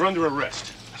 Foley. You're under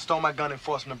arrest. I stole my gun and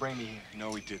forced him to bring me here.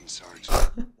 No, he didn't, Sarge.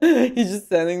 He's just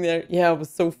standing there. Yeah, it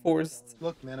was so forced.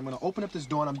 Look, man, I'm gonna open up this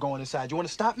door and I'm going inside. You wanna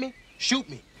stop me? Shoot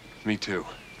me. Me too.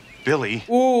 Billy.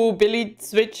 Ooh, Billy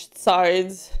switched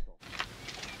sides.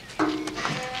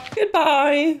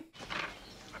 Goodbye.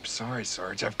 I'm sorry,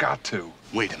 Sarge. I've got to.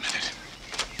 Wait a minute.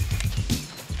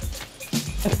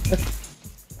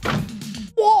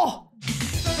 Whoa!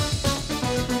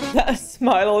 That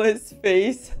smile on his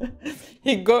face.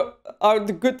 He got out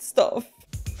the good stuff.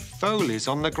 Foley's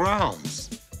on the grounds.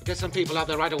 Get some people out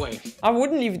there right away. I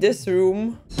wouldn't leave this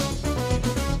room.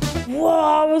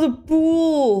 Wow, what a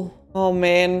pool. Oh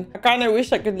man, I kind of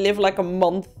wish I could live like a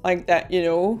month like that, you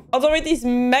know? Although with these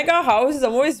mega houses,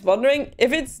 I'm always wondering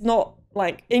if it's not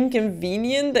like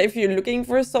inconvenient that if you're looking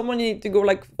for someone, you need to go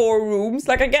like 4 rooms.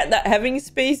 Like I get that having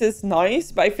space is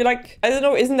nice, but I feel like, I don't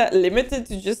know, isn't that limited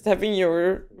to just having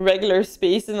your regular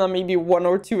space and then maybe 1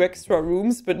 or 2 extra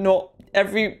rooms, but not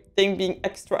everything being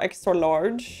extra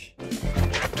large?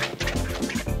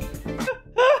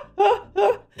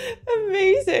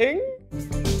 Amazing.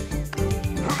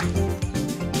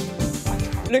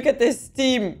 Look at this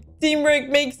team. Teamwork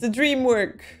makes the dream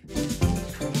work.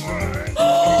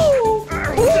 Oh,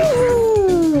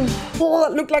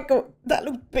 that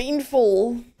looked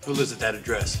painful. Who lives at that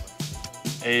address?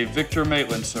 A Victor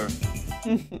Maitland, sir.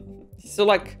 So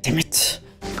like, damn it.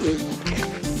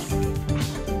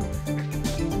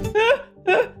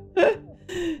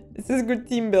 This is good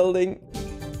team building.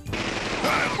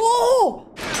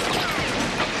 Oh!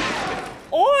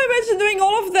 Oh, imagine doing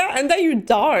all of that and then you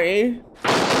die.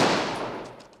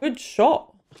 Good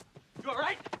shot. You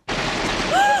alright?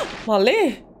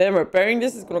 Male. Damn, repairing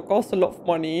this is gonna cost a lot of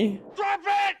money. Drop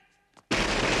it!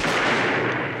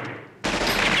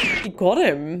 He got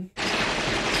him.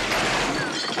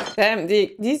 Damn,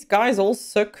 these guys all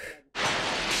suck.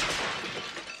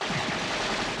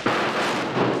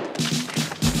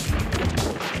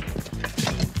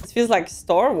 This feels like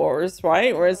Star Wars,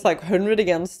 right? Where it's like 100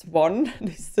 against 1.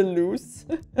 They still lose.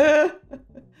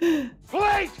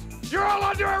 Police! You're all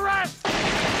under arrest!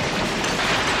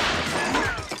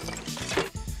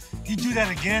 You do that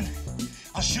again,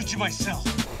 I'll shoot you myself.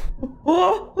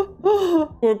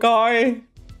 Poor guy.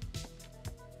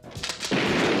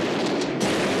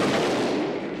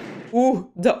 Ooh,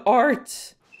 the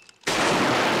art.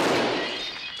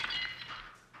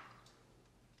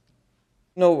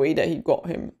 No way that he got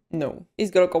him. No,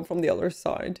 he's gonna come from the other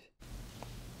side.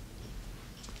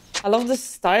 I love the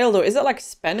style though. Is it like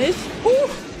Spanish? Ooh.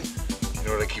 You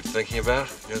know what I keep thinking about?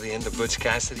 Near the end of Butch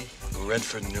Cassidy,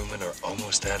 Redford and Newman are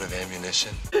almost out of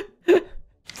ammunition.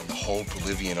 And the whole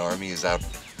Bolivian army is out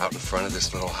in front of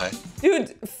this little hut.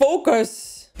 Dude,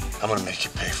 focus. I'm gonna make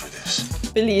you pay for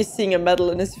this. Billy is seeing a medal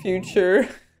in his future.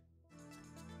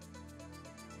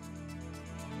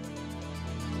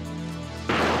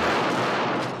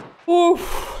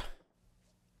 Oof.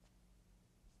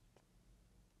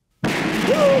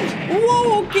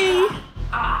 Whoa, okay.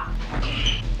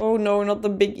 Oh no, not the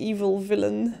big evil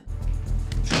villain.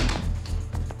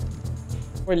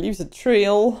 Or leaves a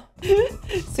trail.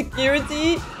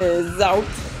 Security is out.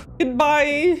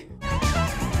 Goodbye.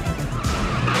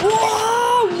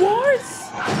 Whoa, what?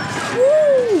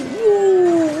 Woo,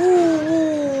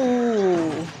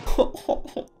 woo,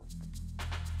 woo.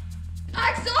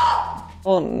 Axel!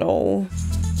 Oh no.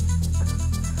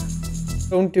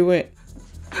 Don't do it.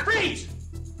 Freeze!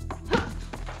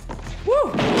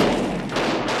 Woo.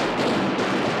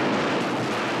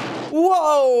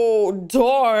 Whoa,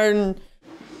 darn.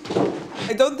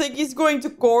 I don't think he's going to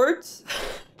court.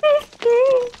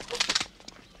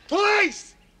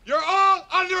 Police! You're all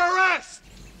under arrest!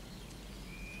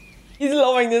 He's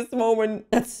loving this moment.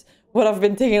 That's what I've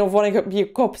been thinking of wanting to be a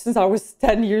cop since I was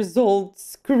 10 years old,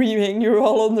 screaming, you're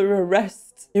all under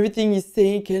arrest. Everything you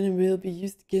say can and will be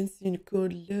used against you in a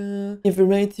court of law. You have a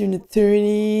right to an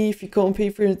attorney. If you can't pay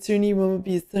for an attorney, one will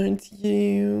be assigned to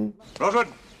you. Rosewood!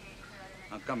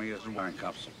 How come he isn't wearing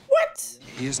cuffs? What?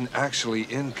 He isn't actually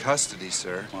in custody,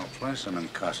 sir. Well, place him in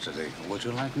custody. Would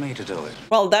you like me to do it?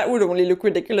 Well, that would only look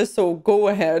ridiculous, so go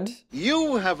ahead.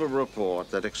 You have a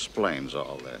report that explains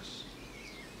all this.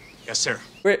 Yes, sir.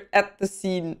 We're at the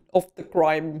scene of the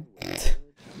crime.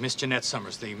 Miss Jeanette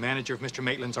Summers, the manager of Mr.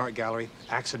 Maitland's art gallery,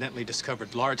 accidentally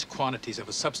discovered large quantities of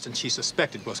a substance she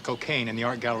suspected was cocaine in the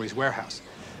art gallery's warehouse.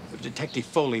 Detective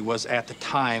Foley was at the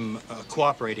time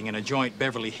cooperating in a joint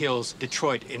Beverly Hills,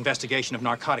 Detroit investigation of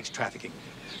narcotics trafficking.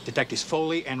 Detectives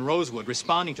Foley and Rosewood,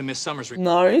 responding to Miss Summers'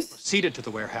 report, proceeded to the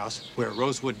warehouse, where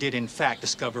Rosewood did in fact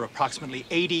discover approximately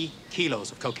 80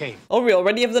 kilos of cocaine. Oh, we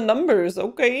already have the numbers,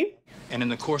 okay. And in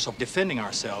the course of defending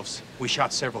ourselves, we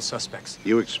shot several suspects.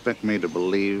 You expect me to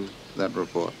believe that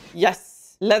report?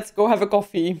 Yes, let's go have a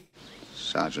coffee.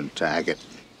 Sergeant Taggart,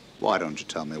 why don't you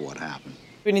tell me what happened?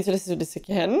 We need to listen to this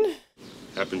again.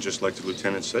 Happened just like the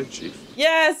lieutenant said, Chief.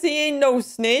 Yes, he ain't no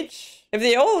snitch. If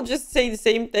they all just say the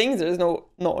same things, there's not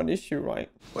an issue, right?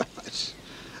 Well,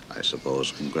 I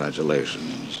suppose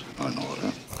congratulations are in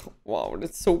order. Wow,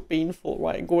 that's so painful,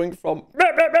 right? Going from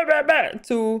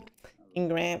to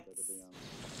congrats.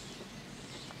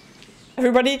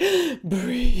 Everybody,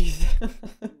 breathe.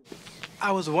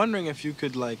 I was wondering if you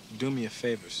could, like, do me a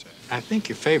favor, sir. I think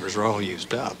your favors are all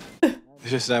used up. It's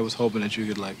just that I was hoping that you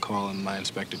could, like, call in my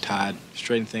Inspector Todd,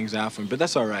 straighten things out for me, but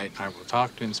that's all right. I will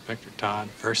talk to Inspector Todd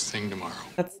first thing tomorrow.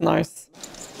 That's nice.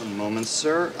 One moment,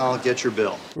 sir. I'll get your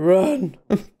bill. Run.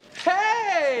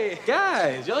 Hey,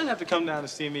 guys, y'all didn't have to come down to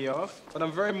see me off, but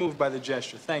I'm very moved by the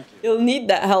gesture. Thank you. He'll need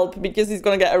that help because he's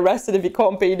gonna get arrested if he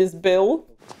can't pay this bill.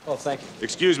 Oh, thank you.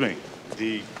 Excuse me.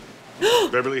 The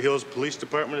Beverly Hills Police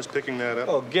Department is picking that up.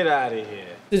 Oh, get out of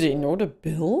here. Did he know the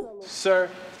bill? Sir,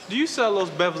 do you sell those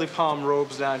Beverly Palm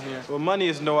robes down here? Well, money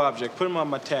is no object. Put them on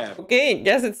my tab. Okay,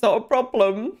 guess it's not a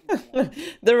problem.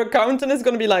 Their accountant is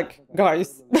gonna be like,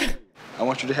 guys. I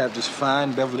want you to have this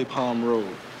fine Beverly Palm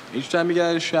robe. Each time you get out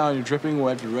of the shower and you're dripping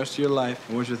wet for the rest of your life,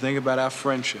 I want you to think about our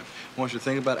friendship. I want you to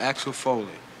think about Axel Foley.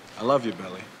 I love you,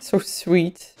 Billy. So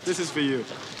sweet. This is for you.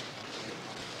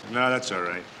 No, that's all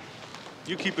right.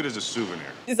 You keep it as a souvenir.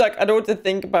 He's like, I don't want to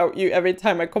think about you every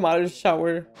time I come out of the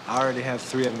shower. I already have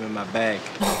 3 of them in my bag.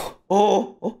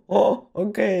 Oh,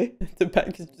 okay. The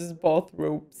bag is just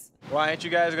bathrobes. Why, ain't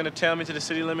you guys gonna tell me to the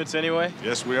city limits anyway?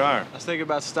 Yes, we are. I was thinking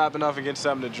about stopping off and getting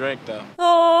something to drink, though.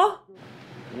 Aww.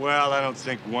 Well, I don't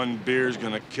think one beer's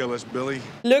gonna kill us, Billy.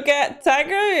 Look at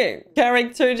Tiger.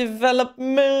 Character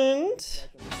development.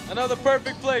 Another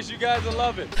perfect place. You guys will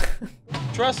love it.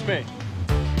 Trust me.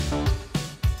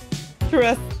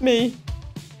 Trust me.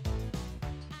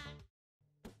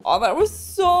 Oh, that was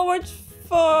so much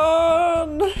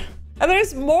fun. And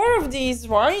there's more of these,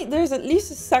 right? There's at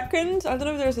least a second. I don't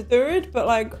know if there's a third, but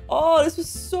like, oh, this was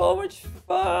so much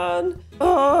fun.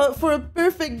 For a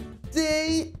perfect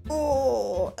day.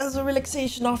 Oh, as a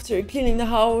relaxation after cleaning the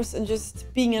house and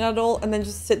just being an adult, and then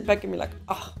just sit back and be like,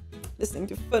 ah. Listening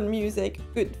to fun music,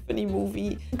 good funny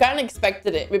movie. I kind of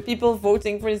expected it with people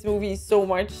voting for this movie so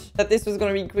much that this was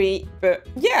gonna be great. But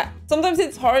yeah, sometimes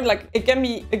it's hard. Like it can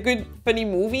be a good funny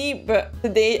movie, but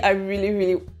today I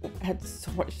really had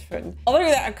so much fun. Other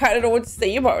than that, I kind of don't know what to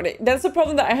say about it. That's the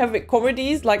problem that I have with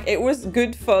comedies. Like it was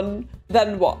good fun.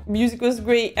 Then what? Music was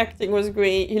great, acting was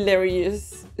great,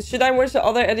 hilarious. Should I watch the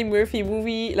other Eddie Murphy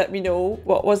movie? Let me know.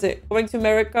 What was it? Coming to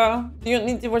America? Do you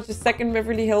need to watch the second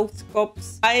Beverly Hills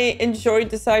Cops? I enjoyed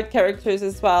the side characters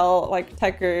as well, like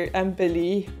Tucker and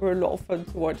Billy were a lot of fun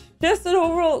to watch. Just an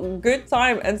overall good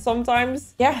time, and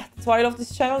sometimes, yeah, that's why I love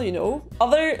this channel, you know?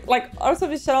 Outside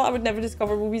this channel, I would never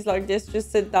discover movies like this.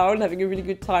 Just sit down, having a really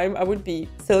good time. I would be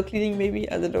still cleaning maybe,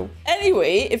 I don't know.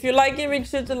 Anyway, if you like it, make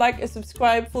sure to like and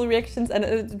subscribe. Full reactions and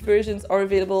edited versions are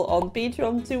available on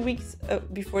Patreon 2 weeks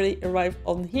before they arrive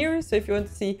on here. So if you want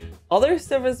to see other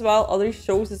stuff as well, other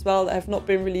shows as well that have not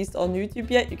been released on YouTube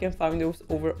yet, you can find those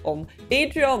over on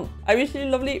Patreon. I wish you a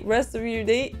lovely rest of your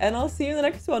day, and I'll see you in the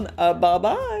next one. Bye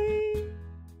bye.